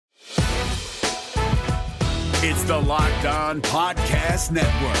It's the Locked On Podcast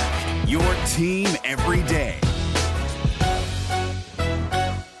Network, your team every day.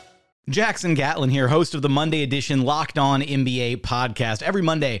 Jackson Gatlin here, host of the Monday edition Locked On NBA podcast. Every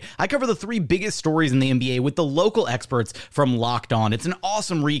Monday, I cover the three biggest stories in the NBA with the local experts from Locked On. It's an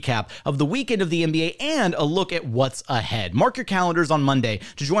awesome recap of the weekend of the NBA and a look at what's ahead. Mark your calendars on Monday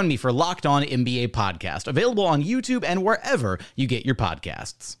to join me for Locked On NBA podcast, available on YouTube and wherever you get your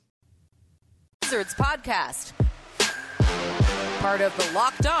podcasts. Wizards podcast, part of the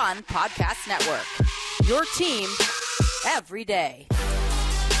Locked On Podcast Network, your team every day.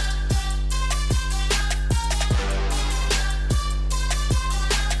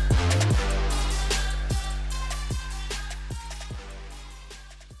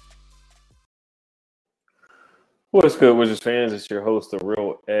 What's good, Wizards fans? It's your host, the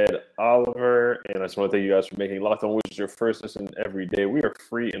real Ed Oliver, and I just want to thank you guys for making Locked On Wizards your first listen every day. We are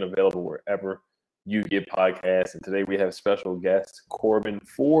free and available wherever you get podcasts, and today we have special guest Corbin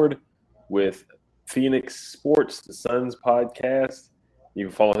Ford with Phoenix Sports, the Suns podcast. You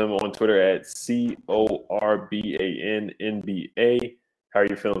can follow him on Twitter at CORBANNBA. How are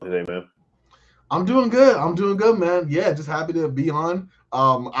you feeling today, man? I'm doing good, man. Yeah, just happy to be on.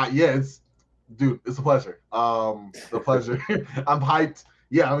 It's a pleasure. I'm hyped.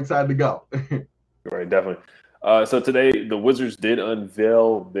 Yeah, I'm excited to go. Right, definitely. So today, the Wizards did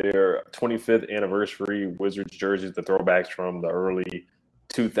unveil their 25th anniversary Wizards jerseys, the throwbacks from the early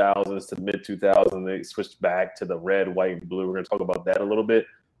 2000s to mid-2000s. They switched back to the red, white, and blue. We're going to talk about that a little bit.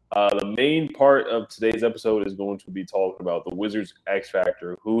 The main part of today's episode is going to be talking about the Wizards X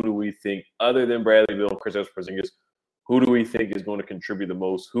Factor. Who do we think, other than Bradley Beal and Kristaps Porzingis, who do we think is going to contribute the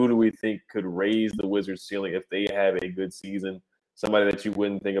most? Who do we think could raise the Wizards' ceiling if they have a good season? Somebody that you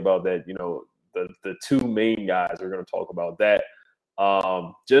wouldn't think about that, you know, the two main guys. We're going to talk about that.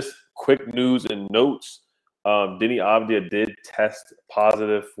 Just quick news and notes. Deni Avdija did test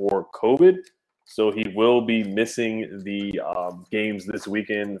positive for COVID, so he will be missing the games this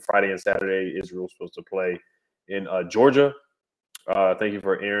weekend, Friday and Saturday. Israel's supposed to play in Georgia. Thank you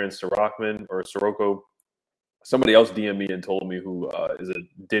for Aaron Sirocco. Somebody else DM'd me and told me who is a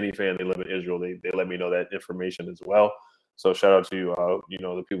Deni fan. They live in Israel. They let me know that information as well. So shout out to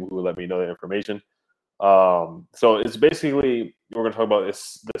the people who let me know that information. So it's basically we're going to talk about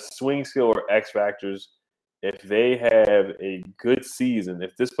the swing skill or X factors. If they have a good season,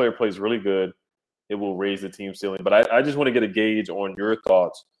 if this player plays really good, it will raise the team ceiling. But I just want to get a gauge on your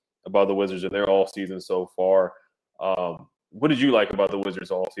thoughts about the Wizards and their all season so far. What did you like about the Wizards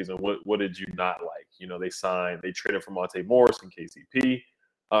all season? What did you not like? You know, they traded for Monte Morris and KCP.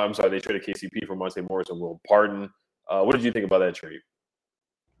 They traded KCP for Monte Morris and Will Barton. What did you think about that trade?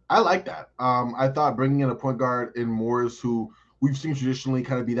 I like that. I thought bringing in a point guard in Morris, who we've seen traditionally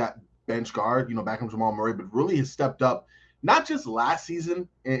kind of be that bench guard, back from Jamal Murray, but really has stepped up, not just last season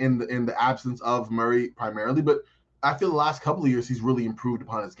in the absence of Murray primarily, but I feel the last couple of years he's really improved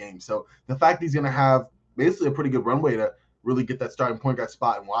upon his game. So the fact that he's going to have basically a pretty good runway to really get that starting point guard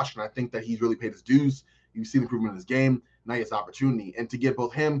spot in Washington, I think that he's really paid his dues. You've seen improvement in his game. Now he has opportunity. And to get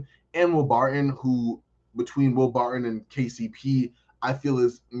both him and Will Barton, who between Will Barton and KCP, I feel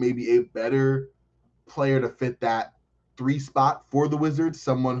is maybe a better player to fit that 3 spot for the Wizards.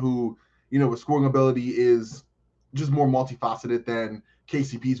 Someone who, with scoring ability is just more multifaceted than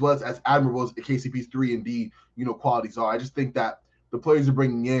KCP's was, as admirable as KCP's 3 and D, qualities are. I just think that the players are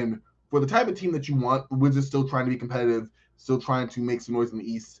bringing in for the type of team that you want, the Wizards still trying to be competitive, still trying to make some noise in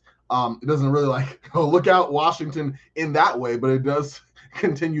the East. It doesn't really look out Washington in that way, but it does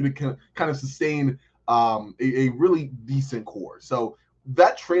continue to kind of sustain a really decent core. So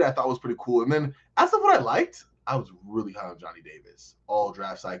that trade I thought was pretty cool. And then as of what I liked, I was really high on Johnny Davis all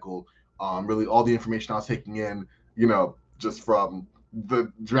draft cycle. Really all the information I was taking in, just from the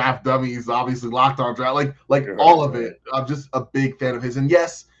draft dummies, obviously Locked On Draft, all of it. I'm just a big fan of his. And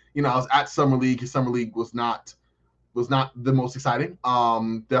yes, I was at Summer League. His Summer League was not the most exciting.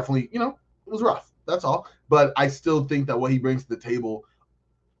 Definitely, it was rough. That's all. But I still think that what he brings to the table,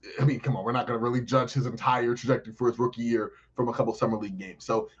 I mean, come on, we're not going to really judge his entire trajectory for his rookie year from a couple Summer League games.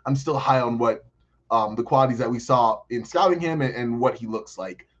 So I'm still high on what the qualities that we saw in scouting him and what he looks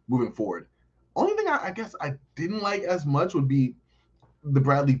like moving forward. Only thing I guess I didn't like as much would be the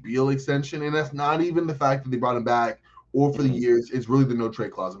Bradley Beal extension, and that's not even the fact that they brought him back or for the years. It's really the no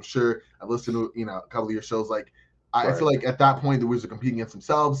trade clause. I'm sure I've listened to a couple of your shows. I feel like at that point the Wizards are competing against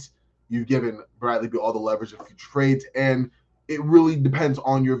themselves. You've given Bradley Beal all the leverage of future trades, and it really depends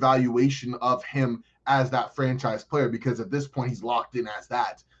on your valuation of him as that franchise player, because at this point he's locked in as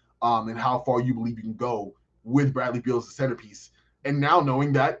that, and how far you believe you can go with Bradley Beal as the centerpiece. And now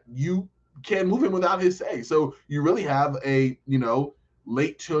knowing that you can't move him without his say. So you really have a,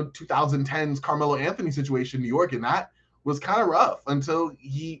 late 2010s Carmelo Anthony situation in New York, and that was kind of rough until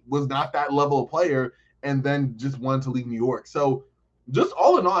he was not that level of player and then just wanted to leave New York. So just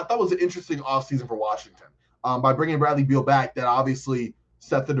all in all, I thought it was an interesting offseason for Washington. By bringing Bradley Beal back, that obviously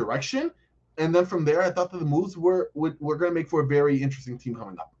set the direction. And then from there, I thought that the moves were going to make for a very interesting team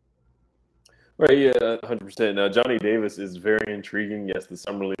coming up. Right, yeah, 100%. Now, Johnny Davis is very intriguing. Yes, the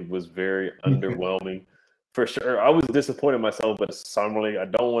Summer League was very underwhelming. For sure. I was disappointed myself, but Summer League, I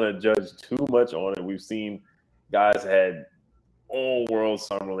don't want to judge too much on it. We've seen guys had all-world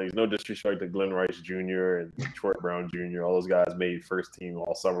Summer Leagues. No disrespect to Glenn Rice Jr. and Detroit Brown Jr. All those guys made first-team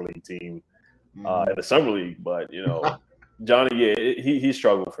All-Summer League team in the Summer League. But, Johnny, yeah, he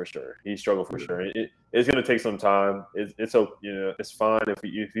struggled for sure. He struggled for sure. It's going to take some time. It's fine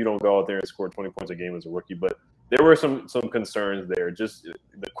if you don't go out there and score 20 points a game as a rookie. But there were some concerns there. Just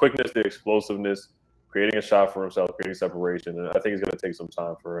the quickness, the explosiveness, creating a shot for himself, creating separation. And I think it's going to take some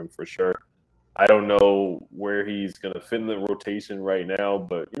time for him for sure. I don't know where he's going to fit in the rotation right now,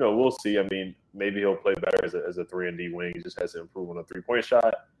 but, we'll see. I mean, maybe he'll play better as a 3-and-D wing. He just has to improve on a three-point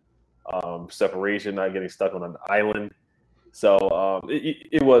shot, separation, not getting stuck on an island. So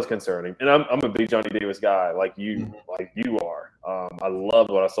it was concerning. And I'm a big Johnny Davis guy like you are. I loved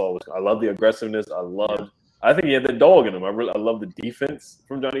what I saw. I love the aggressiveness. I think he had the dog in him. I love the defense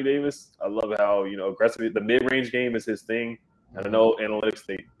from Johnny Davis. I love how, aggressive. The mid-range game is his thing. And I know analytics,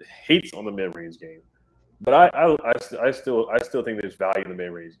 they hates on the mid-range game. But I still think there's value in the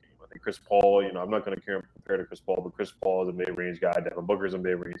mid-range game. I think Chris Paul, I'm not going to compare to Chris Paul, but Chris Paul is a mid-range guy. Devin Booker's a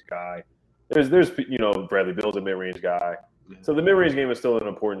mid-range guy. There's Bradley Beal's a mid-range guy. So the mid-range game is still an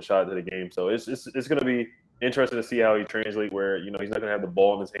important shot to the game. So it's going to be interesting to see how he translates where, he's not going to have the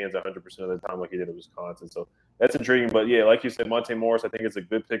ball in his hands 100% of the time like he did at Wisconsin. So that's intriguing. But, yeah, like you said, Monte Morris, I think it's a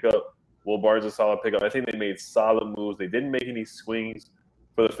good pickup. Will Barnes is a solid pickup. I think they made solid moves. They didn't make any swings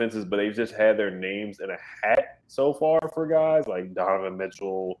for the fences, but they've just had their names in a hat so far for guys like Donovan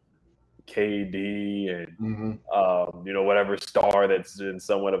Mitchell, KD, and, whatever star that's been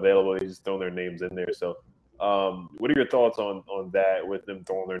somewhat available. They just thrown their names in there. So, what are your thoughts on that with them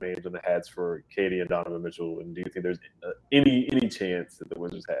throwing their names in the hats for KD and Donovan Mitchell? And do you think there's any chance that the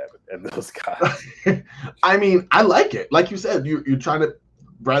Wizards have and those guys? I mean, I like it. Like you said, you're trying to –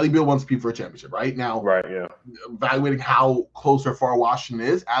 Bradley Beal wants to compete for a championship, right? Now, right, yeah. Evaluating how close or far Washington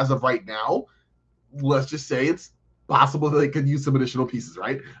is, as of right now, let's just say it's possible that they could use some additional pieces,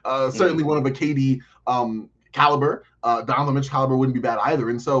 right? Certainly one of a KD caliber, Donovan Mitchell caliber wouldn't be bad either.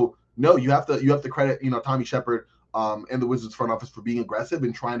 And so, no, you have to credit, Tommy Shepard and the Wizards front office for being aggressive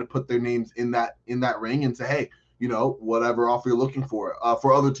and trying to put their names in that ring and say, hey, whatever offer you're looking for.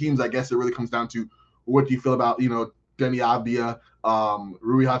 For other teams, I guess it really comes down to what do you feel about, Deni Avdija,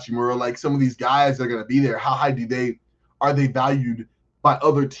 Rui Hachimura, like some of these guys that are going to be there. How high are they valued by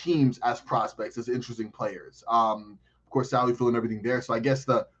other teams as prospects, as interesting players? Of course, salary fill and everything there. So I guess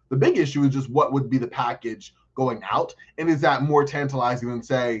the big issue is just what would be the package going out, and is that more tantalizing than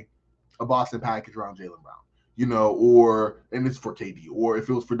say a Boston package around Jaylen Brown, and it's for KD, or if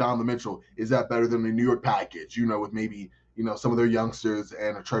it was for Donovan Mitchell, is that better than the New York package, with maybe some of their youngsters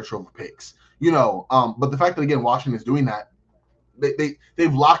and a church of picks, but the fact that again Washington is doing that,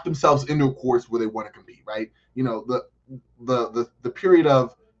 they've locked themselves into a course where they want to compete, right? The period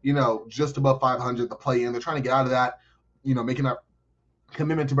of just above 500, the play in, they're trying to get out of that, making that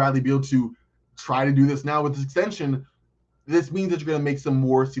commitment to Bradley Beal to try to do this now with this extension. This means that you're going to make some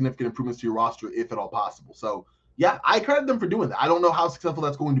more significant improvements to your roster, if at all possible. So yeah, I credit them for doing that. I don't know how successful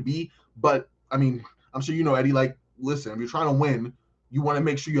that's going to be, but I mean, I'm sure Eddie, like, listen, if you're trying to win, you want to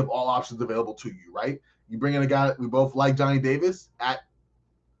make sure you have all options available to you, right? You bring in a guy, we both like Johnny Davis at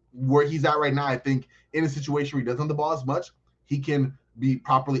where he's at right now. I think in a situation where he doesn't have the ball as much, he can be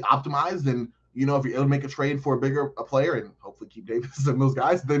properly optimized. And, if you're able to make a trade for a player and hopefully keep Davis and those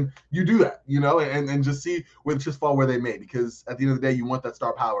guys, then you do that, and just see where the chips fall where they may, because at the end of the day, you want that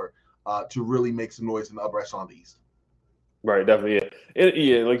star power to really make some noise in the upper echelon of the East. Right, definitely.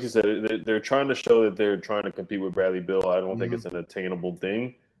 Yeah, like you said, they're trying to show that they're trying to compete with Bradley Beal. I don't think it's an attainable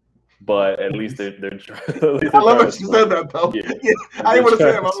thing, but at least they're trying. I love that you said that, though. Yeah. I didn't want to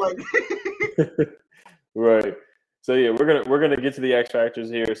say it. I'm like, right. So yeah, we're gonna get to the X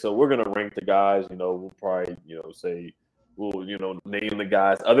factors here. So we're gonna rank the guys. We'll probably say we'll name the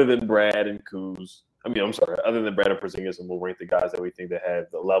guys other than Brad and Kuz. Other than Brad and Porzingis, and we'll rank the guys that we think that have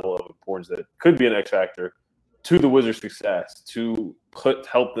the level of importance that could be an X factor to the Wizards' success, to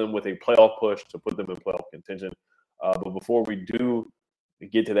help them with a playoff push, to put them in playoff contention. But before we do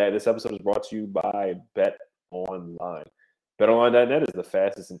get to that, this episode is brought to you by Bet Online. BetOnline.net is the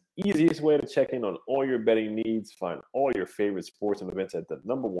fastest and easiest way to check in on all your betting needs. Find all your favorite sports and events at the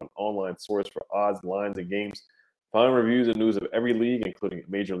 #1 online source for odds, lines, and games. Find reviews and news of every league, including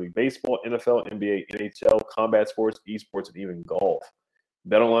Major League Baseball, NFL, NBA, NHL, combat sports, esports, and even golf.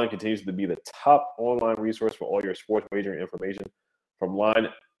 BetOnline continues to be the top online resource for all your sports wagering information. From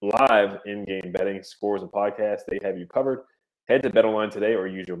live in-game betting, scores, and podcasts, they have you covered. Head to BetOnline today or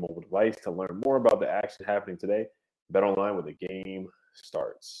use your mobile device to learn more about the action happening today. BetOnline where the game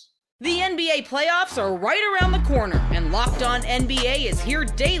starts. The NBA playoffs are right around the corner, and Locked On NBA is here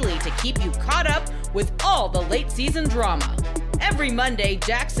daily to keep you caught up with all the late season drama. Every Monday,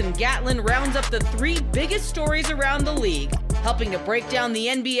 Jackson Gatlin rounds up the 3 biggest stories around the league, helping to break down the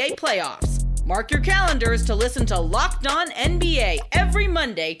NBA playoffs. Mark your calendars to listen to Locked On NBA every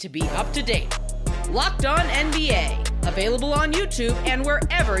Monday to be up to date. Locked On NBA, available on YouTube and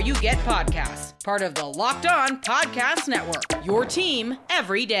wherever you get podcasts. Part of the Locked On Podcast Network, your team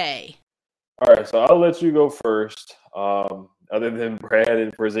every day. All right, so I'll let you go first. Other than Brad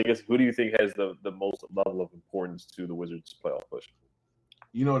and Porzingis, who do you think has the most level of importance to the Wizards' playoff push?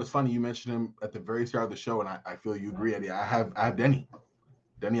 You know, it's funny. You mentioned him at the very start of the show, and I feel you agree, Eddie. I have Deni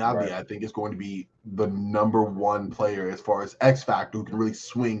Avdija. Right. I think is going to be the #1 player as far as X factor who can really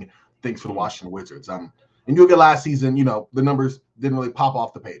swing things for the Washington Wizards. And you look at last season, you know, the numbers didn't really pop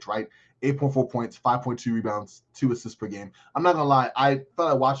off the page, right? 8.4 points, 5.2 rebounds, 2 assists per game. I'm not going to lie. I thought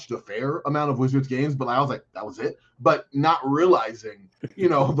I watched a fair amount of Wizards games, but I was like, that was it. But not realizing, you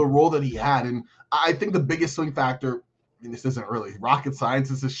know, the role that he had. And I think the biggest swing factor, and this isn't really rocket science,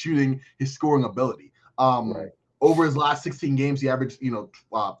 is his shooting, his scoring ability. Over his last 16 games, he averaged,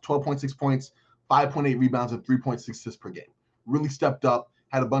 12.6 points, 5.8 rebounds, and 3.6 assists per game. Really stepped up,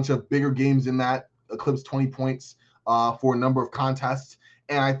 had a bunch of bigger games in that, eclipsed 20 points for a number of contests.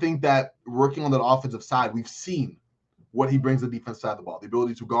 And I think that working on that offensive side, we've seen what he brings to the defense side of the ball, the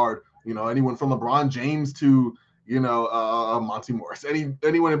ability to guard, anyone from LeBron James to, Monty Morris,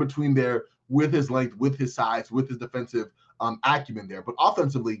 anyone in between there with his length, with his size, with his defensive acumen there. But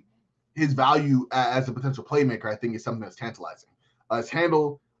offensively, his value as a potential playmaker, I think, is something that's tantalizing. His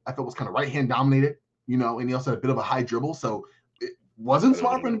handle, I felt, was kind of right-hand dominated, and he also had a bit of a high dribble. So it wasn't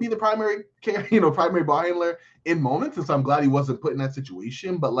smart for him to be the primary ball handler in moments. And so I'm glad he wasn't put in that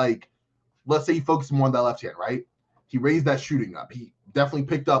situation. But, let's say he focused more on that left hand, right? He raised that shooting up. He definitely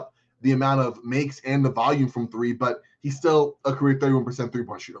picked up the amount of makes and the volume from 3, but he's still a career 31%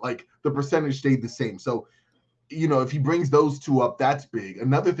 three-point shooter. The percentage stayed the same. So, if he brings those 2 up, that's big.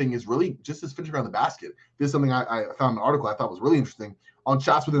 Another thing is really just his finishing around the basket. This is something I found in an article I thought was really interesting. On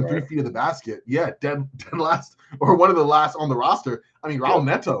shots within 3 feet of the basket, dead last, or one of the last on the roster. I mean, Raul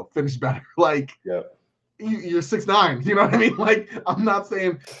Neto finished better. You're 6'9", you know what I mean? I'm not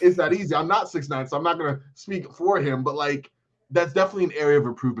saying it's that easy. I'm not 6'9", so I'm not going to speak for him, but that's definitely an area of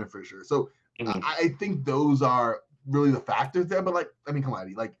improvement for sure. So I think those are really the factors there. But come on,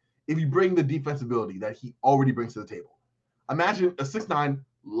 Eddie, if you bring the defensibility that he already brings to the table, imagine a 6'9"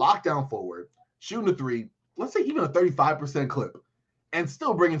 lockdown forward, shooting a 3, let's say even a 35% clip, and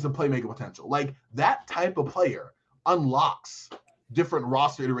still bringing some playmaking potential. That type of player unlocks different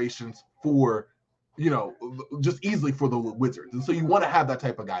roster iterations for, just easily for the Wizards. And so you want to have that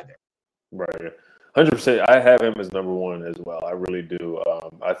type of guy there. Right. 100%. I have him as #1 as well. I really do.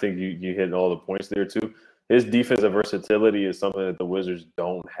 I think you hit all the points there too. His defensive versatility is something that the Wizards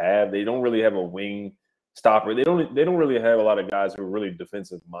don't have. They don't really have a wing stopper. They don't really have a lot of guys who are really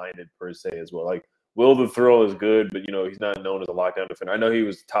defensive minded per se as well. Will the Thrill is good, but he's not known as a lockdown defender. I know he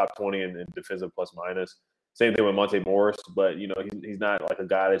was top 20 in defensive plus minus. Same thing with Monte Morris, but he's not a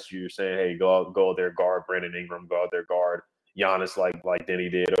guy that you're saying, hey, go out there, guard Brandon Ingram, go out there, guard Giannis like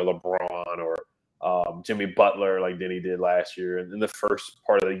Deni did, or LeBron, or Jimmy Butler like Deni did last year. And in the first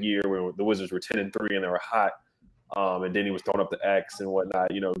part of the year when the Wizards were 10-3 and they were hot, and Deni was throwing up the X and whatnot.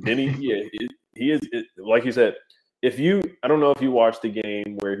 Deni, he is like you said. I don't know if you watched the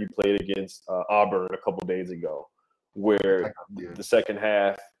game where he played against Auburn a couple days ago, where the second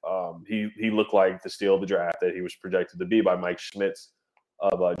half he looked like the steal of the draft that he was projected to be by Mike Schmitz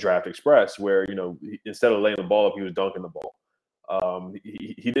of Draft Express, where instead of laying the ball up, he was dunking the ball.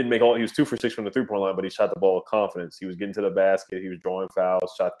 He didn't make he was 2 for 6 from the 3-point line, but he shot the ball with confidence. He was getting to the basket. He was drawing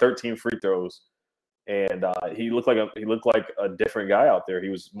fouls. Shot 13 free throws, and he looked like a different guy out there. He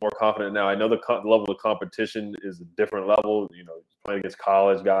was more confident now. I know the level of competition is a different level. Playing against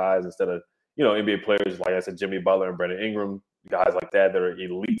college guys instead of NBA players, like I said, Jimmy Butler and Brandon Ingram, guys like that are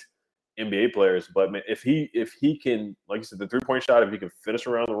elite NBA players. But man, if he can, like you said, the 3-point shot, if he can finish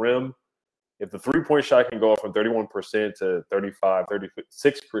around the rim. If the 3-point shot can go up from 31% to 35,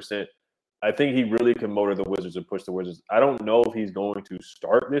 36%, I think he really can motor the Wizards and push the Wizards. I don't know if he's going to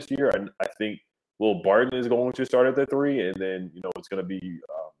start this year. I think Will Barton is going to start at the 3, and then it's going to be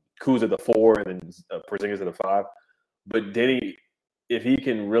Kuz at the 4, and then Porzingis at the 5. But Deni, if he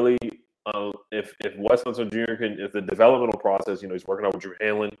can really, if Wes Unseld Jr. can, if the developmental process, he's working out with Drew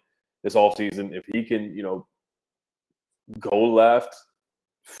Hanlon this offseason, if he can, go left,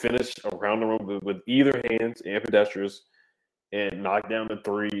 finish around the room with either hands ambidextrous, and knock down the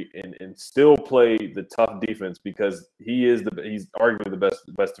 3 and still play the tough defense, because he's arguably the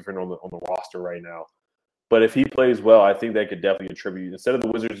best defender on the roster right now. But if he plays well, I think that could definitely contribute. Instead of the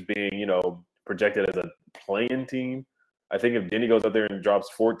Wizards being, projected as a play-in team, I think if Deni goes out there and drops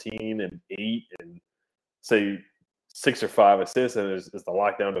 14 and 8 and say 6 or 5 assists and is the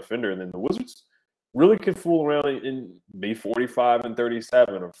lockdown defender, and then the Wizards really could fool around and be 45 and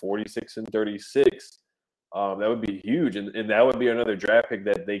 37 or 46 and 36. That would be huge, and that would be another draft pick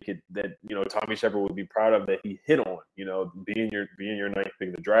that Tommy Shepard would be proud of, that he hit on, being your ninth pick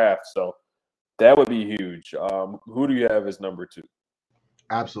of the draft. So that would be huge. Who do you have as number 2?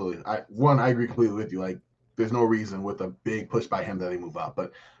 Absolutely. I agree completely with you. Like, there's no reason with a big push by him that they move up.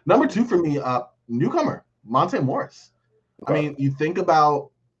 But number 2 for me, newcomer Monte Morris. Okay. I mean, you think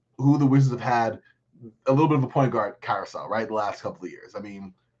about who the Wizards have had a little bit of a point guard carousel, right? The last couple of years. I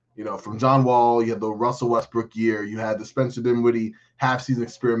mean, from John Wall, you had the Russell Westbrook year, you had the Spencer Dinwiddie half-season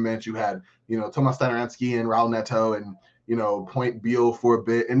experiment, you had, Tomas Steinansky and Raul Neto and, Point Beal for a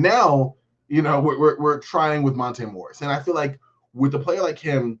bit. And now, we're trying with Monte Morris. And I feel like with a player like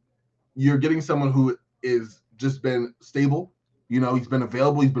him, you're getting someone who is just been stable. He's been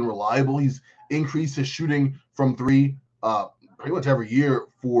available, he's been reliable, he's increased his shooting from 3 pretty much every year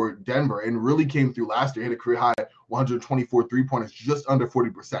for Denver, and really came through last year. Hit a career high 124 3-pointers, just under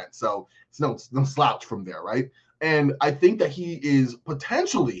 40%. So it's no slouch from there, right? And I think that he is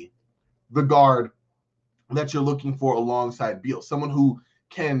potentially the guard that you're looking for alongside Beal, someone who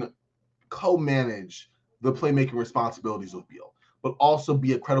can co-manage the playmaking responsibilities with Beal, but also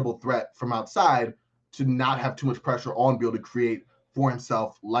be a credible threat from outside to not have too much pressure on Beal to create for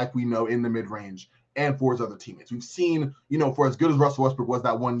himself, like we know in the mid-range, and for his other teammates. We've seen, for as good as Russell Westbrook was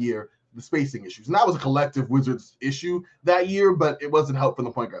that one year, the spacing issues. And that was a collective Wizards issue that year, but it wasn't help from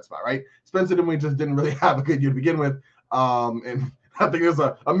the point guard spot, right? Spencer Dinwiddie just didn't really have a good year to begin with. And I think there's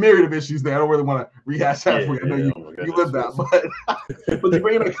a myriad of issues there. I don't really want to rehash that for you. I know you lived that. But you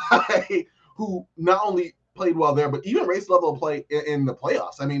bring in a guy who not only played well there, but even raised level of play in the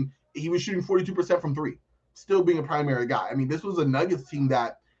playoffs. I mean, he was shooting 42% from 3, still being a primary guy. I mean, this was a Nuggets team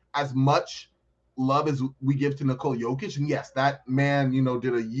that, as much love as we give to Nikola Jokic, and yes, that man,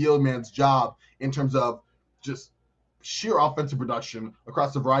 did a yield man's job in terms of just sheer offensive production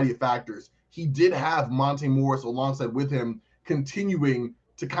across a variety of factors. He did have Monte Morris alongside with him, continuing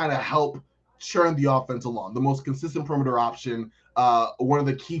to kind of help churn the offense along. The most consistent perimeter option, one of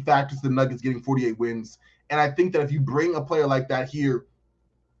the key factors to the Nuggets getting 48 wins. And I think that if you bring a player like that here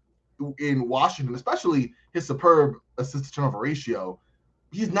in Washington, especially his superb assist-to-turnover ratio,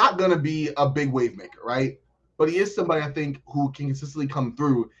 he's not going to be a big wave maker, right? But he is somebody, I think, who can consistently come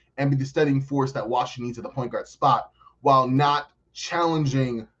through and be the steadying force that Washington needs at the point guard spot, while not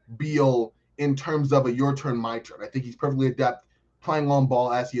challenging Beal in terms of a your turn, my turn. I think he's perfectly adept playing on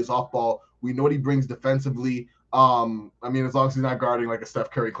ball as he is off ball. We know what he brings defensively. I mean, as long as he's not guarding like a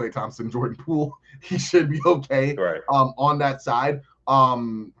Steph Curry, Klay Thompson, Jordan Poole, he should be okay, right, on that side.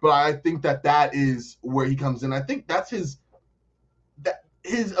 But I think that is where he comes in. I think that's his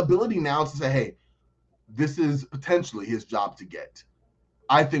ability now to say, hey, this is potentially his job to get,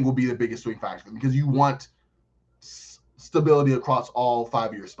 I think will be the biggest swing factor, because you want stability across all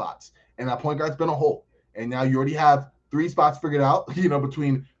 5 of your spots. And that point guard's been a hole. And now you already have 3 spots figured out,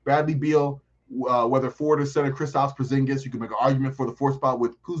 between Bradley Beal, whether forward or center, Kristaps Porzingis. You can make an argument for the 4th spot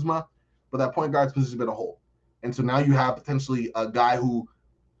with Kuzma, but that point guard's position has been a hole. And so now you have potentially a guy who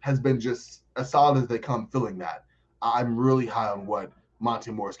has been just as solid as they come filling that. I'm really high on what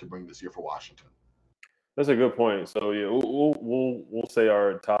Monte Morris could bring this year for Washington. That's a good point. So yeah, we'll say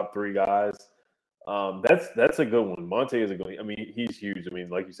our top 3 guys. That's a good one. Monte is a good one. I mean, he's huge. I mean,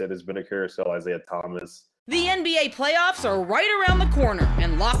 like you said, it's been a carousel. Isaiah Thomas. The NBA playoffs are right around the corner,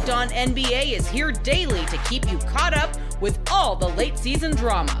 and Locked On NBA is here daily to keep you caught up with all the late season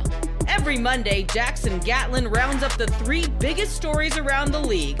drama. Every Monday, Jackson Gatlin rounds up the 3 biggest stories around the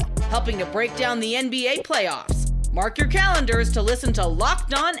league, helping to break down the NBA playoffs. Mark your calendars to listen to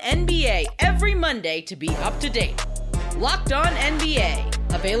Locked On NBA every Monday to be up to date. Locked On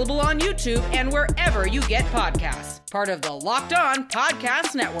NBA, available on YouTube and wherever you get podcasts. Part of the Locked On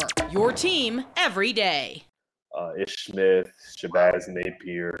Podcast Network, your team every day. Ish Smith, Shabazz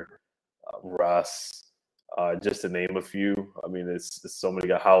Napier, Russ, just to name a few. I mean, it's so many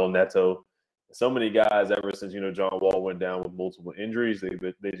guys. Howell Neto, so many guys ever since John Wall went down with multiple injuries.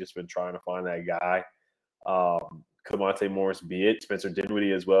 They've just been trying to find that guy. Camonte Morris, be it Spencer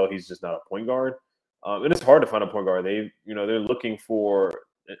Dinwiddie as well. He's just not a point guard, and it's hard to find a point guard. They're looking for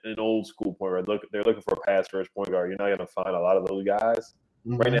an old school point guard. They're looking for a pass first point guard. You're not going to find a lot of those guys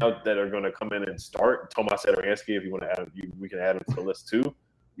right now that are going to come in and start. Tomas Satoransky, if you want to add him, we can add him to the list too.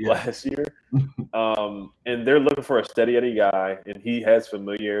 Last year, and they're looking for a steady Eddie guy, and he has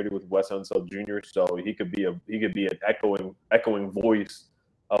familiarity with Wes Unseld Jr., so he could be an echoing voice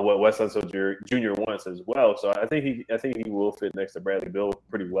of what Wes Unseld Jr. wants as well. So I think he will fit next to Bradley Beal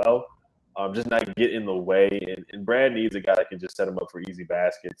pretty well. Just not get in the way, and Brad needs a guy that can just set him up for easy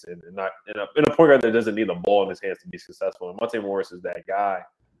baskets and not in a point guard that doesn't need the ball in his hands to be successful. And Monte Morris is that guy.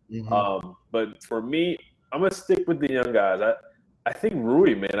 But for me, I'm gonna stick with the young guys. I think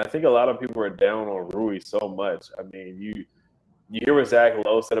Rui, man. I think a lot of people are down on Rui so much. I mean, you hear what Zach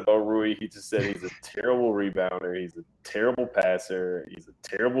Lowe said about Rui. He just said he's a terrible rebounder. He's a terrible passer. He's a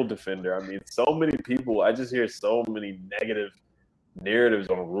terrible defender. I mean, so many people. I just hear so many negative narratives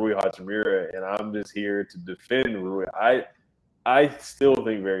on Rui Hachimura, and I'm just here to defend Rui. I still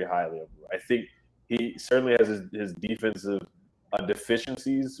think very highly of Rui. I think he certainly has his defensive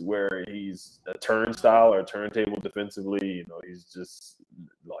deficiencies where he's a turnstile or a turntable defensively. He's just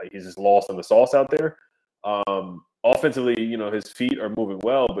lost in the sauce out there. Offensively, his feet are moving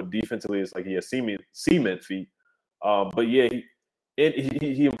well, but defensively, it's like he has cement feet. But yeah,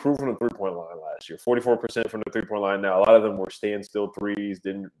 he improved from the 3-point line last year. 44% from the 3-point line. Now a lot of them were standstill threes.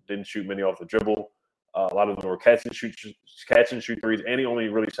 Didn't shoot many off the dribble. A lot of them were catch and shoot threes, and he only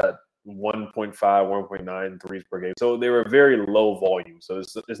really shot 1.5, 1.9 threes per game. So they were very low volume. So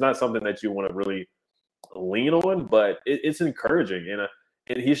it's not something that you want to really lean on, but it's encouraging.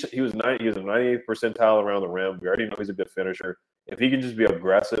 And he was a 98th percentile around the rim. We already know he's a good finisher. If he can just be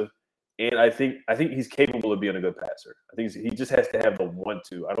aggressive, and I think he's capable of being a good passer. I think he just has to have the want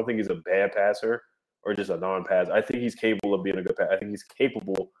to. I don't think he's a bad passer or just a non-pass. I think he's capable of being a good passer. I think he's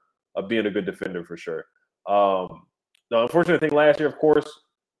capable of being a good defender for sure. The unfortunate thing last year, of course,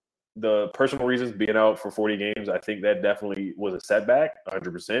 the personal reasons being out for 40 games, I think that definitely was a setback,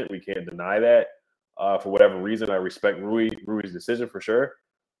 100%. We can't deny that. For whatever reason, I respect Rui's decision for sure.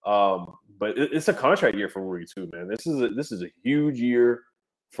 But it's a contract year for Rui too, man. This is a huge year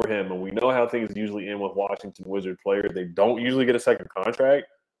for him, and we know how things usually end with Washington Wizards players. They don't usually get a second contract,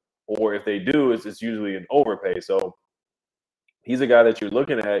 or if they do, it's usually an overpay. So he's a guy that you're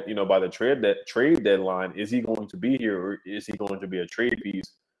looking at, by the trade deadline. Is he going to be here, or is he going to be a trade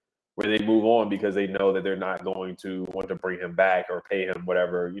piece where they move on because they know that they're not going to want to bring him back or pay him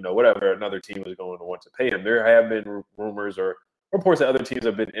whatever another team is going to want to pay him? There have been rumors or reports that other teams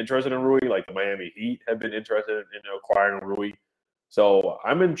have been interested in Rui, like the Miami Heat have been interested in acquiring Rui. So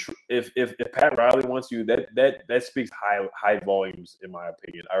if Pat Riley wants you, that speaks high volumes in my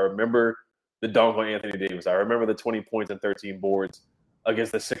opinion. I remember the dunk on Anthony Davis. I remember the 20 points and 13 boards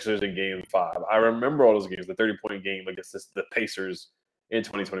against the Sixers in Game 5. I remember all those games. The 30-point game against the Pacers in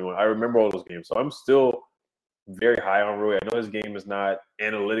 2021. I remember all those games. So I'm still very high on Rui. I know his game is not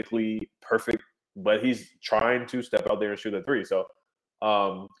analytically perfect, but he's trying to step out there and shoot a three. So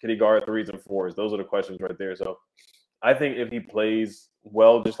can he guard threes and fours? Those are the questions right there. So I think if he plays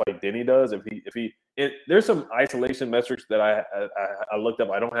well, just like Deni does, there's some isolation metrics that I looked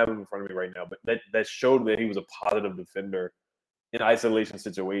up. I don't have them in front of me right now, but that showed that he was a positive defender in isolation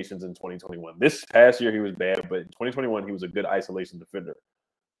situations in 2021. This past year he was bad, but in 2021 he was a good isolation defender.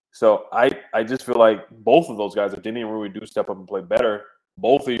 So I just feel like both of those guys, if Deni and Rui do step up and play better,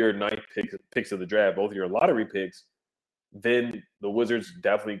 both of your ninth picks of the draft, both of your lottery picks, then the Wizards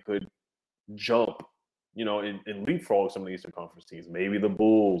definitely could jump, and leapfrog some of the Eastern Conference teams. Maybe the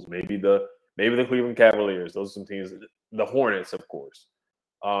Bulls, maybe the Cleveland Cavaliers. Those are some teams. The Hornets, of course.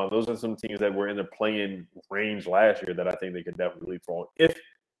 Those are some teams that were in the playing range last year that I think they could definitely leapfrog.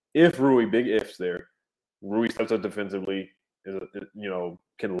 If Rui, big ifs there, Rui steps up defensively,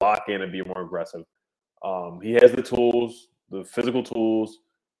 can lock in and be more aggressive. He has the tools, the physical tools,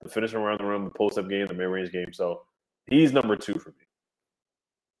 the finishing around the rim, the post-up game, the mid-range game. So he's number 2 for me.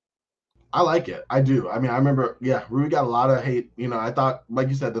 I like it. I do. I mean, I remember, Rui got a lot of hate. I thought, like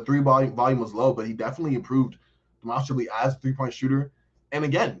you said, the three volume was low, but he definitely improved demonstrably as a three-point shooter. And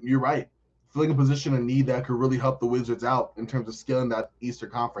again, you're right. Filling a position of need that could really help the Wizards out in terms of scaling that Eastern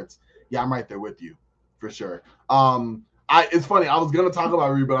Conference. Yeah, I'm right there with you for sure. It's funny. I was going to talk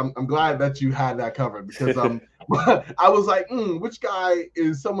about Rui, but I'm glad that you had that covered because I was like, which guy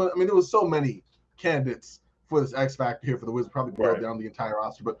is someone? I mean, there was so many candidates for this X Factor here for the Wizards, probably boiled down the entire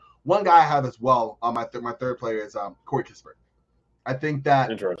roster. But One guy I have as well on my third player is Corey Kispert. I think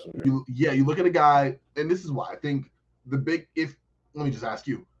that Interesting. you look at a guy, and this is why I think let me just ask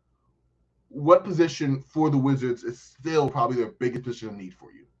you, what position for the Wizards is still probably their biggest position of need for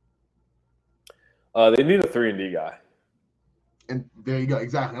you? They need a 3-and-D guy. And there you go,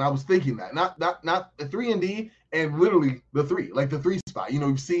 exactly. And I was thinking that not a 3-and-D and literally the 3, like the 3 spot.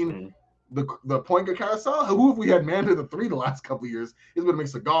 We've seen the point guard carousel. Who have we had man to the 3 the last couple of years? It's been a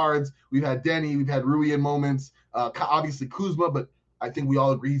mix of guards. We've had Deni, we've had Rui in moments. Obviously Kuzma, but I think we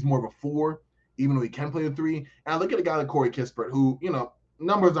all agree he's more of a 4, even though he can play the 3. And I look at a guy like Corey Kispert, who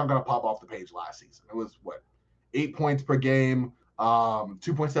numbers aren't going to pop off the page last season. It was 8 points per game,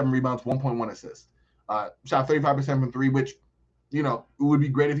 2.7 rebounds, 1.1 assists. Shot 35% from 3, which it would be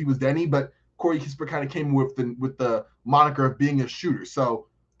great if he was Deni, but Corey Kispert kind of came with the moniker of being a shooter. So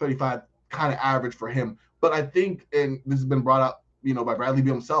 35 kind of average for him. But I think, and this has been brought up, by Bradley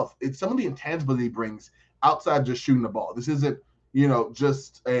Beal himself, it's some of the intangibility he brings outside just shooting the ball. This isn't,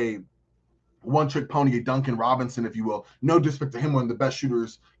 just a one-trick pony, a Duncan Robinson, if you will. No disrespect to him, one of the best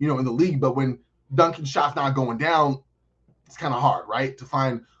shooters, in the league. But when Duncan's shot's not going down, it's kind of hard, right, to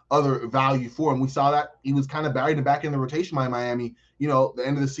find other value for him. We saw that he was kind of buried in the back in the rotation by Miami, the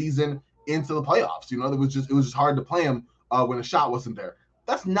end of the season into the playoffs. It was just hard to play him when a shot wasn't there.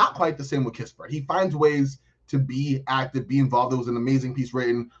 That's not quite the same with Kispert. He finds ways to be active, be involved. There was an amazing piece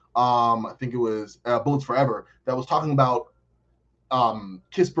written, I think it was Bullets Forever, that was talking about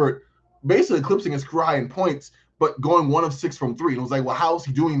Kispert basically eclipsing his career high in points, but going 1 of 6 from 3. And it was like, well, how is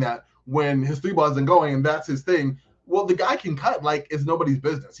he doing that when his 3 ball isn't going and that's his thing? Well, the guy can cut like it's nobody's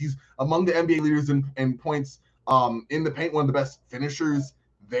business. He's among the NBA leaders in points in the paint, one of the best finishers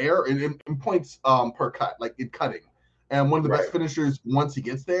there in points per cut, like in cutting. And one of the best finishers once he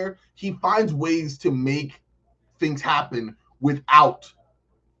gets there. He finds ways to make things happen without,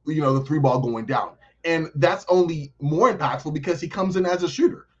 the 3 ball going down. And that's only more impactful because he comes in as a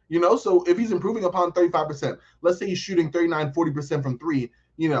shooter. So if he's improving upon 35%, let's say he's shooting 39, 40% from 3,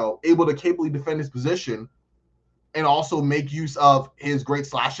 able to capably defend his position and also make use of his great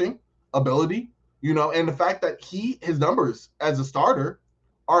slashing ability, and the fact that his numbers as a starter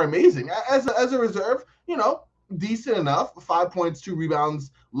are amazing. As a reserve, decent enough, 5 points, 2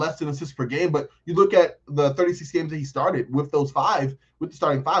 rebounds, less than assists per game. But you look at the 36 games that he started with those 5, with the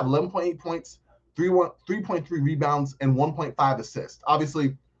starting 5, 11.8 points, 3.3 rebounds, and 1.5 assists.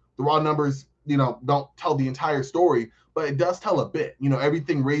 Obviously, the raw numbers, don't tell the entire story, but it does tell a bit.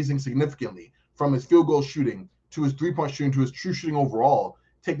 Everything raising significantly from his field goal shooting to his 3-point shooting to his true shooting overall,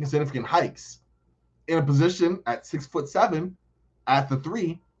 taking significant hikes in a position at 6'7" at the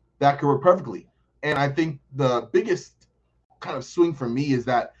 3 that could work perfectly. And I think the biggest kind of swing for me is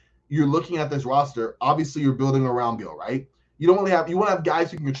that you're looking at this roster. Obviously, you're building around Beal, right? You want to have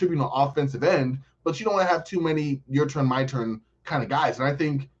guys who can contribute on the offensive end, but you don't want to have too many your turn, my turn kind of guys. And I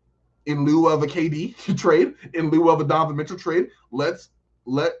think in lieu of a KD trade, in lieu of a Donovan Mitchell trade, let's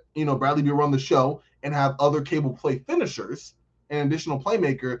let Bradley Beal run the show and have other capable play finishers, an additional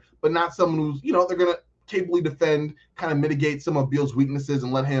playmaker, but not someone who's they're gonna capably defend, kind of mitigate some of Beal's weaknesses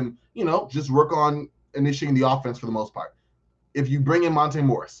and let him just work on initiating the offense for the most part. If you bring in Monte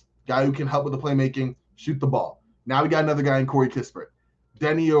Morris, guy who can help with the playmaking, shoot the ball. Now we got another guy in Corey Kispert,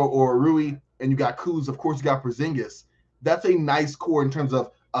 Deni or Rui, and you got Kuz. Of course, you got Porzingis. That's a nice core in terms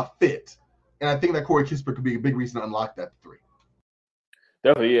of a fit, and I think that Corey Kispert could be a big reason to unlock that 3.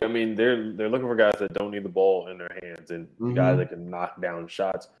 Definitely, yeah. I mean, they're looking for guys that don't need the ball in their hands and guys that can knock down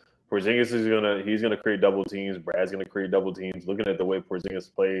shots. Porzingis he's gonna create double teams. Brad's gonna create double teams. Looking at the way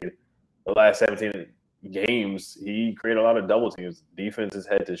Porzingis played the last 17 games, he created a lot of double teams. Defenses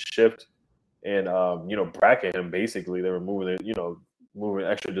had to shift and bracket him. Basically, they were moving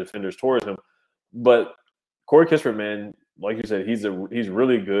extra defenders towards him. But Corey Kispert, man, like you said, he's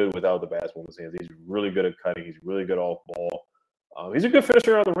really good without the basketball in his hands. He's really good at cutting. He's really good off ball. He's a good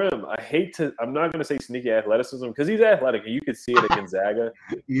finisher on the rim. I'm not going to say sneaky athleticism because he's athletic. And you could see it at Gonzaga.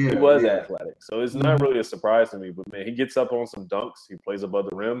 He was athletic. So it's not really a surprise to me. But, man, he gets up on some dunks. He plays above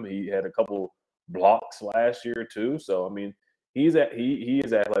the rim. He had a couple blocks last year too. So, I mean, he is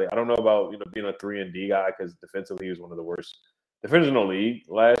athletic. I don't know about, being a 3-and-D guy because defensively he was one of the worst defenders in the league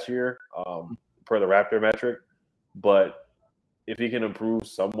last year per the Raptor metric. But if he can improve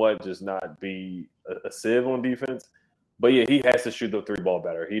somewhat, just not be a sieve on defense. But, yeah, he has to shoot the 3 ball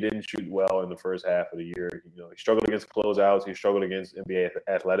better. He didn't shoot well in the first half of the year. He struggled against closeouts. He struggled against NBA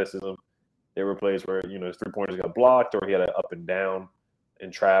athleticism. There were plays where, his 3-pointers got blocked or he had an up and down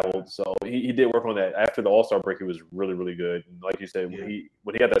and traveled. So he did work on that. After the All-Star break, he was really, really good. And like you said, when he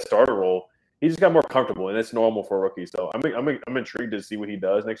had that starter role, he just got more comfortable, and it's normal for a rookie. So I'm intrigued to see what he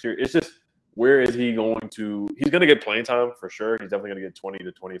does next year. It's just, where is he going to? He's going to get playing time for sure. He's definitely going to get 20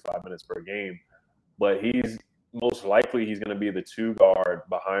 to 25 minutes per game, but he's most likely he's going to be the 2 guard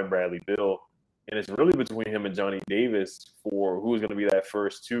behind Bradley Beal, and it's really between him and Johnny Davis for who's going to be that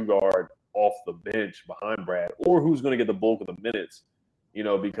first 2 guard off the bench behind Brad, or who's going to get the bulk of the minutes.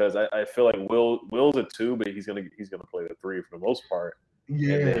 Because I feel like Will's a 2, but he's gonna play the 3 for the most part.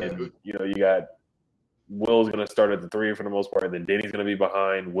 Yeah. And then you got Will's gonna start at the 3 for the most part. And then Deni's gonna be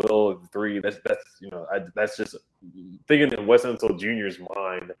behind Will at the 3. That's just thinking in Wes Unseld Jr.'s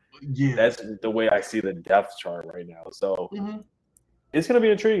mind. Yeah. That's the way I see the depth chart right now. So it's gonna be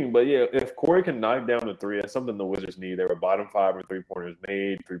intriguing. But yeah, if Corey can knock down the 3, that's something the Wizards need. They were bottom 5 in 3-pointers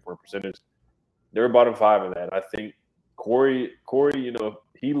made, 3-point percentage. They were bottom 5 in that. I think Corey,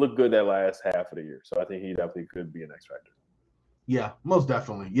 he looked good that last half of the year. So I think he definitely could be an X factor. Yeah, most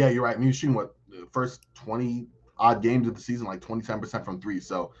definitely. Yeah, you're right. I mean, he was shooting the first 20 odd games of the season, like 27% from 3.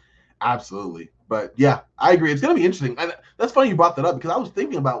 So absolutely. But yeah, I agree. It's going to be interesting. And that's funny you brought that up, because I was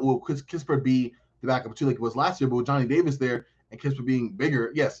thinking about, will Kispert be the backup too, like it was last year, but with Johnny Davis there and Kispert being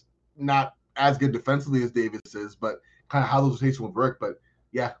bigger, yes, not as good defensively as Davis is, but kind of how those rotations would work. But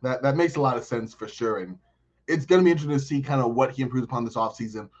yeah, that makes a lot of sense for sure. And it's going to be interesting to see kind of what he improves upon this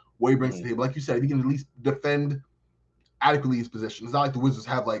offseason, what he brings to the table. Like you said, if he can at least defend adequately his position. It's not like the Wizards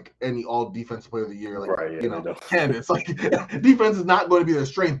have like any all defensive player of the year, like candidates. Like defense is not going to be their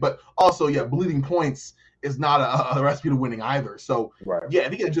strength, but also bleeding points is not a recipe to winning either. So yeah,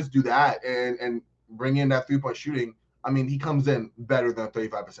 if he can just do that and bring in that 3-point shooting, I mean, he comes in better than a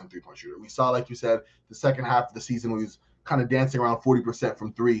 35% 3-point shooter. We saw, like you said, the second half of the season when he was kind of dancing around 40%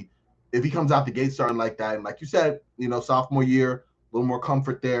 from 3. If he comes out the gate starting like that, and like you said, sophomore year, a little more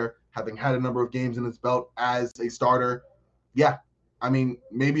comfort there, having had a number of games in his belt as a starter. Yeah, I mean,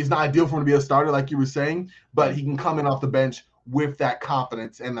 maybe it's not ideal for him to be a starter, like you were saying, but he can come in off the bench with that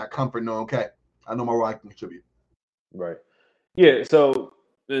confidence and that comfort, knowing, okay, I know my role, I can contribute. Right. Yeah. So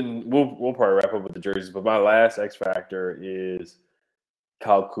then we'll probably wrap up with the jerseys, but my last X factor is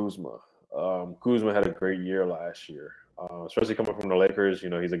Kyle Kuzma. Kuzma had a great year last year, especially coming from the Lakers.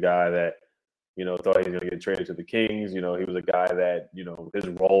 He's a guy that thought he was going to get traded to the Kings. He was a guy that, his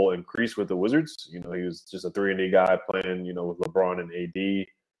role increased with the Wizards. He was just a 3-and-D guy playing, with LeBron and AD,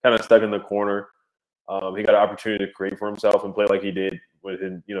 kind of stuck in the corner. He got an opportunity to create for himself and play like he did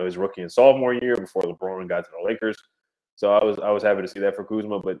within, his rookie and sophomore year before LeBron got to the Lakers. So I was happy to see that for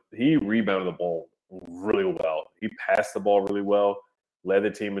Kuzma, but he rebounded the ball really well. He passed the ball really well, led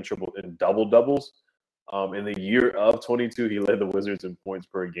the team in double doubles. In the year of 22, he led the Wizards in points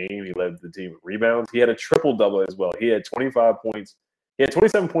per game. He led the team in rebounds. He had a triple-double as well. He had 25 points. He had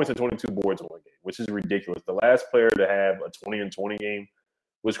 27 points and 22 boards in one game, which is ridiculous. The last player to have a 20-and-20 game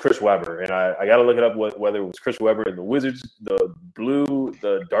was Chris Webber. And I got to look it up whether it was Chris Webber in the Wizards,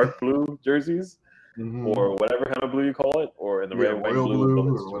 the dark blue jerseys, or whatever kind of blue you call it, or in the red, white, blue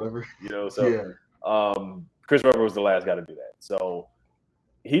or whatever. Chris Webber was the last guy to do that. So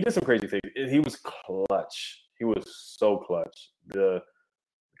he did some crazy things. He was clutch. He was so clutch. The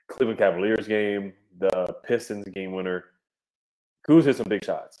Cleveland Cavaliers game, the Pistons game winner. Kuz hit some big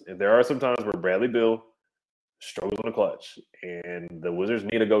shots. And there are some times where Bradley Beal struggles on the clutch, and the Wizards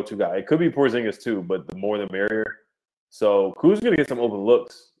need a go-to guy. It could be Porzingis too, but the more the merrier. So Kuz is going to get some open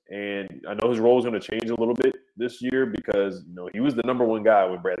looks, and I know his role is going to change a little bit this year because he was the number 1 guy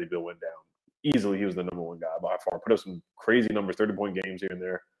when Bradley Beal went down. Easily, he was the number 1 guy by far. Put up some crazy numbers, 30-point games here and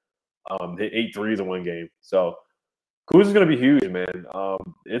there. Hit 8 threes in one game. So Kuz is going to be huge, man.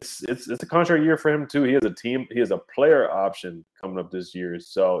 It's a contract year for him too. He has a player option coming up this year.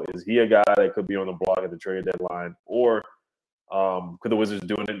 So is he a guy that could be on the block at the trade deadline, or could the Wizards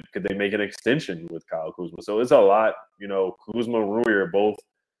do it? Could they make an extension with Kyle Kuzma? So it's a lot. Kuzma and Rui are both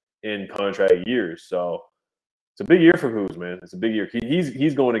in contract years, so it's a big year for Kuz, man. It's a big year.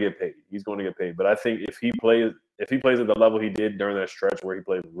 He's going to get paid. He's going to get paid. But I think if he plays at the level he did during that stretch where he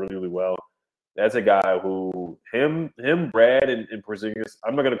played really, really well, that's a guy who him, Brad, and Porzingis,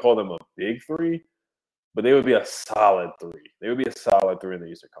 I'm not going to call them a big 3, but they would be a solid 3. They would be a solid 3 in the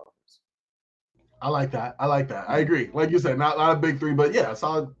Eastern Conference. I like that. I agree. Like you said, not a big 3, but yeah, a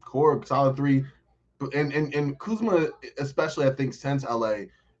solid core, solid 3. And Kuzma, especially, I think, since LA.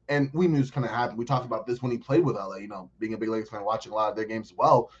 And we knew this kind of happened. We talked about this when he played with LA, being a big Lakers fan, watching a lot of their games as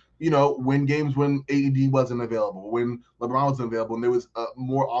well. When games when AD wasn't available, when LeBron wasn't available, and there was a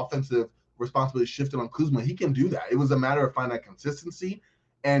more offensive responsibility shifted on Kuzma, he can do that. It was a matter of finding that consistency.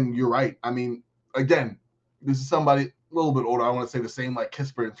 And you're right. I mean, again, this is somebody a little bit older. I want to say the same like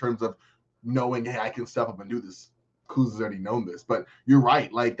Kispert in terms of knowing, hey, I can step up and do this. Kuz has already known this. But you're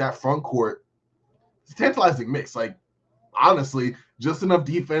right. Like that front court, a tantalizing mix. Like, honestly, just enough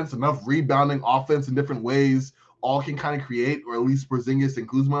defense, enough rebounding, offense in different ways, all can kind of create, or at least Porzingis and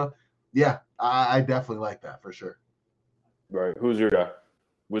Kuzma. Yeah, I definitely like that for sure. Right. Who's your guy?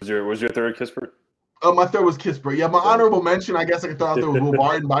 Was your third Kispert? My third was Kispert. Yeah, my honorable mention, I guess I could throw out there with Will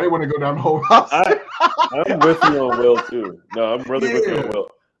Barton, but I didn't want to go down the whole roster. I'm with you on Will too. No, I'm really with you on Will.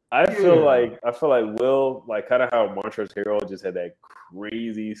 I feel like Will, like kind of how Montrezl Harrell just had that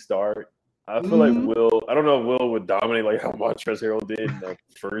crazy start. I feel like Will. I don't know if Will would dominate like how Montrezl Harrell did in the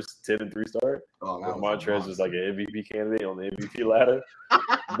first 10-3 start. Montrezl is like an MVP candidate on the MVP ladder.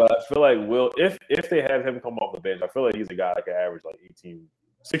 But I feel like Will, if they have him come off the bench, I feel like he's a guy that can average like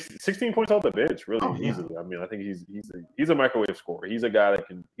 16 points off the bench really easily. I mean, I think he's a microwave scorer. He's a guy that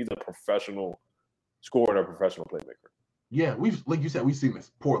he's a professional scorer and a professional playmaker. Yeah, like you said, we've seen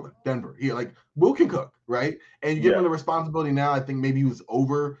this. Portland, Denver. Here, like, Will can cook, right? And you give him the responsibility now. I think maybe he was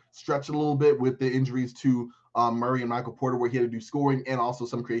overstretched a little bit with the injuries to Murray and Michael Porter, where he had to do scoring and also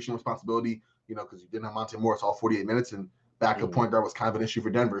some creation responsibility, because you didn't have Monte Morris all 48 minutes, and backup point guard was kind of an issue for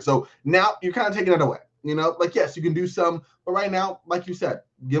Denver. So now you're kind of taking it away. Like, yes, you can do some, but right now, like you said,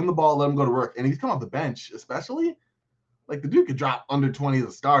 give him the ball, let him go to work. And he's come off the bench, especially. Like, the dude could drop under 20 as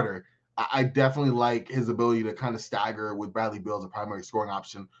a starter. I definitely like his ability to kind of stagger with Bradley Beal as a primary scoring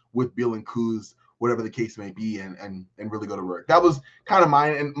option, with Beal and Kuz, whatever the case may be, and really go to work. That was kind of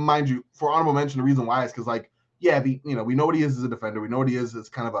mine. And mind you, for honorable mention, the reason why is because, like, we know what he is as a defender. We know what he is as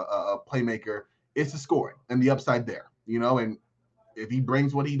kind of a playmaker. It's the scoring and the upside there, and if he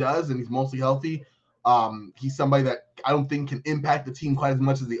brings what he does and he's mostly healthy, he's somebody that I don't think can impact the team quite as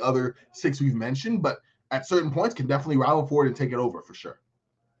much as the other 6 we've mentioned, but at certain points can definitely rival forward and take it over for sure.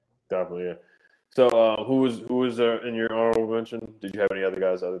 Definitely, yeah. So, who was in your honorable mention? Did you have any other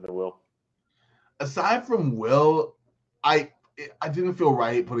guys other than Will? Aside from Will, I didn't feel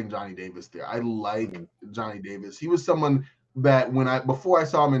right putting Johnny Davis there. I like Johnny Davis. He was someone that before I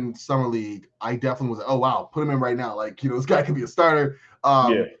saw him in Summer League, I definitely was like, oh wow, put him in right now. Like, this guy could be a starter.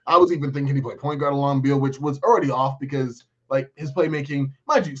 I was even thinking he played point guard along Beal, which was already off because, like, his playmaking,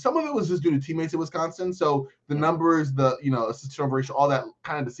 mind you, some of it was just due to teammates in Wisconsin. So the numbers, the assist turnover ratio, all that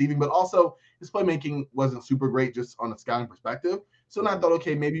kind of deceiving, but also his playmaking wasn't super great just on a scouting perspective. So then I thought,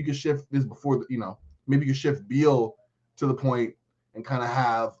 okay, maybe you could shift this before maybe you could shift Beal to the point and kind of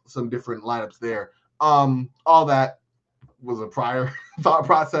have some different lineups there. All that was a prior thought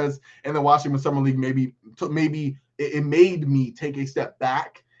process, and then watching the Summer League maybe it made me take a step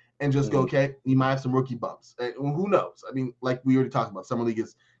back and just go, okay, you might have some rookie bumps. Who knows? I mean, like we already talked about, Summer League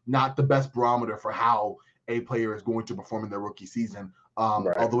is not the best barometer for how a player is going to perform in their rookie season,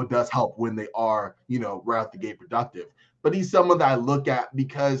 although it does help when they are, right out the gate productive. But he's someone that I look at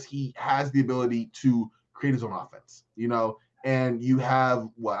because he has the ability to create his own offense, and you have,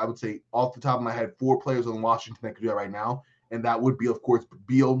 I would say off the top of my head, 4 players on Washington that could do that right now. And that would be, of course,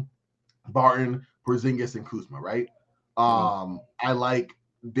 Beal, Barton, Porzingis, and Kuzma, right? I like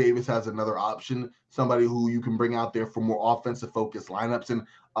Davis as another option, somebody who you can bring out there for more offensive focused lineups. And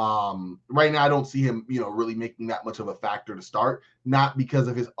right now I don't see him, really making that much of a factor to start, not because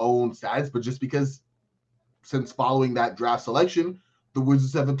of his own stats, but just because since following that draft selection, the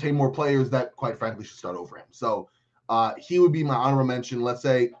Wizards have obtained more players that, quite frankly, should start over him. So he would be my honorable mention. Let's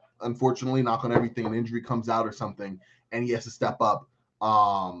say, unfortunately, knock on everything, an injury comes out or something, and he has to step up.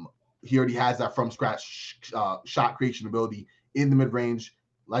 He already has that from scratch shot creation ability in the mid range.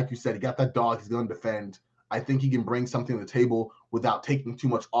 Like you said, he got that dog. He's going to defend. I think he can bring something to the table without taking too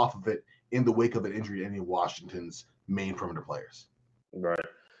much off of it in the wake of an injury to any of Washington's main perimeter players. Right.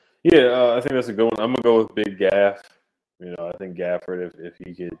 Yeah, I think that's a good one. I'm gonna go with Big Gaff. I think Gafford, if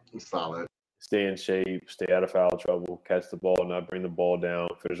he could solid, stay in shape, stay out of foul trouble, catch the ball, not bring the ball down,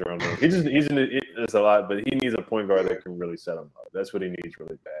 finish around. It's a lot, but he needs a point guard that can really set him up. That's what he needs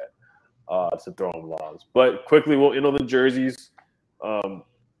really bad to throw him lobs. But quickly, we'll end on the jerseys.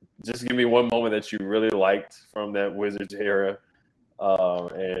 Just give me one moment that you really liked from that Wizards era,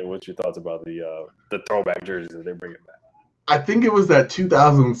 and what's your thoughts about the throwback jerseys that they're bringing back? I think it was that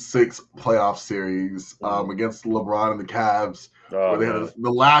 2006 playoff series against LeBron and the Cavs, where they had the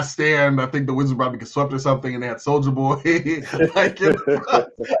last stand. I think the Wizards probably got swept or something, and they had Soulja Boy,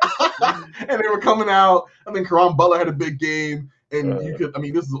 and they were coming out. I think Caron Butler had a big game, and you could. I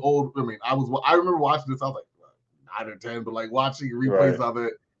mean, this is old. I mean, I remember watching this. I was like 9 or 10, but like watching replays of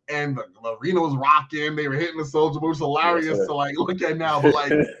it. And the arena was rocking. They were hitting the Soulja Boy. It was hilarious to like look at now, but like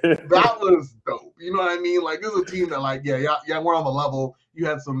that was dope. You know what I mean? Like this is a team that like we're on the level. You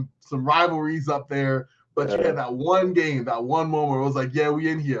had some rivalries up there, but you had that one game, that one moment where it was like, yeah, we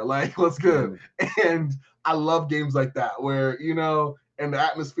in here. Like what's good? And I love games like that where and the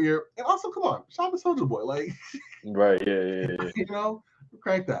atmosphere. And also, come on, shout out to Soulja Boy. Like, right, yeah. You know,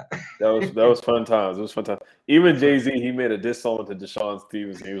 crank that. That was fun times. It was fun times. Even Jay-Z, he made a diss song to Deshaun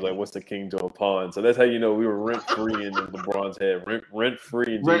Stevenson. He was like, "What's the king to a pawn?" So that's how you know we were rent free in LeBron's head, rent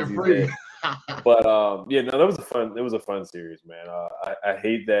free in Jay-Z's head. But no, that was a fun series, man. I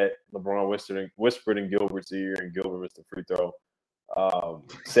hate that LeBron whispered in Gilbert's ear and Gilbert missed the free throw.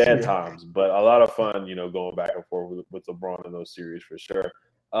 Sad times, but a lot of fun, you know, going back and forth with LeBron in those series for sure.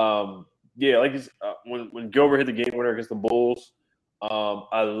 Like when Gilbert hit the game winner against the Bulls,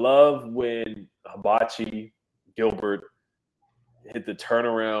 I love when Hibachi Gilbert hit the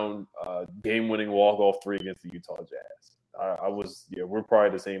turnaround game-winning walk-off three against the Utah Jazz. I was, we're probably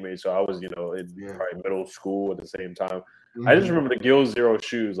the same age, so I was, in probably middle school at the same time. Mm-hmm. I just remember the Gill Zero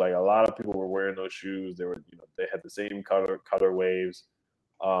shoes. Like, a lot of people were wearing those shoes. They were, they had the same color waves.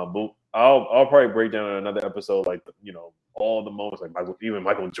 But I'll probably break down in another episode, like, all the moments, like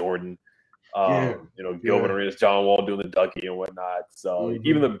Michael Jordan, Gilbert Arenas, John Wall doing the ducky and whatnot. So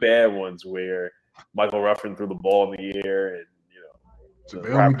even the bad ones where Michael Ruffin threw the ball in the air and, the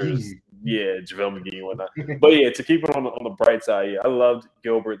Raptors, JaVale McGee and whatnot. But to keep it on the bright side, I loved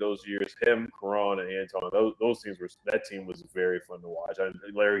Gilbert those years. Him, Caron, and Anton. That team was very fun to watch.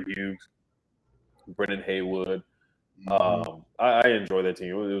 Larry Hughes, Brendan Haywood. I enjoyed that team.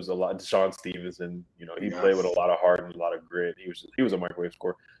 It was a lot. Deshaun Stevenson, he played with a lot of heart and a lot of grit. He was a microwave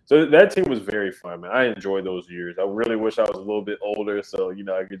scorer. So that team was very fun, man. I enjoyed those years. I really wish I was a little bit older, so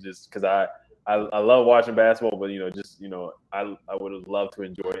I could just because I love watching basketball, but I would have loved to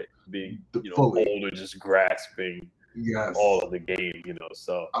enjoy it being older, just grasping all of the game.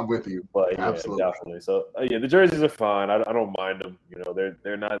 So I'm with you, but absolutely. Definitely. So the jerseys are fine. I don't mind them.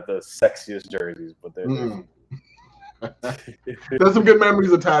 They're not the sexiest jerseys, but they're there's some good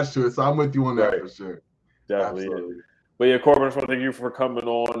memories attached to it. So I'm with you on that for sure. Definitely. Absolutely. But Corbin, I just want to thank you for coming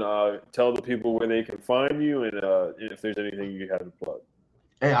on. Tell the people where they can find you and if there's anything you have to plug.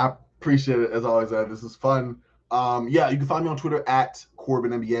 Hey, I appreciate it as always, Ed. This is fun. You can find me on Twitter at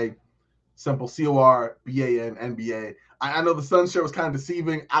Corbin NBA. Simple CORBAN NBA. I know the Suns shirt was kind of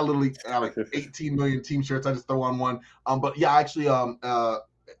deceiving. I literally have like 18 million team shirts. I just throw on one. I actually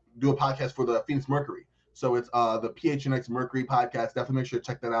do a podcast for the Phoenix Mercury. So it's the PHNX Mercury podcast. Definitely make sure to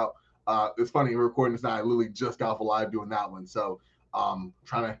check that out. It's funny, we're recording this now. I literally just got off a live doing that one. So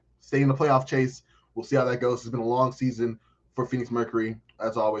trying to stay in the playoff chase. We'll see how that goes. It's been a long season for Phoenix Mercury.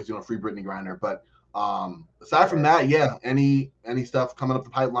 As always, free Brittany Griner. But aside from that, any stuff coming up the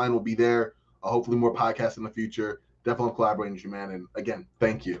pipeline will be there. Hopefully more podcasts in the future. Definitely collaborating with you, man. And again,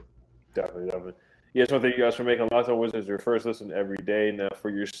 thank you. Definitely. Yeah, so thank you guys for making Locked On Wizards your first listen every day. Now, for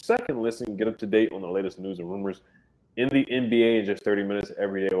your second listen, get up to date on the latest news and rumors in the NBA in just 30 minutes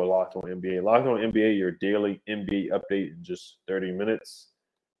every day with Locked On NBA. Locked On NBA, your daily NBA update in just 30 minutes.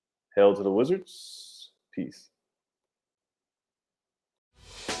 Hail to the Wizards. Peace.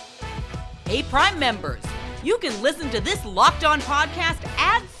 Hey, Prime members, you can listen to this Locked On podcast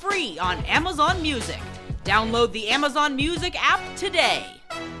ad-free on Amazon Music. Download the Amazon Music app today.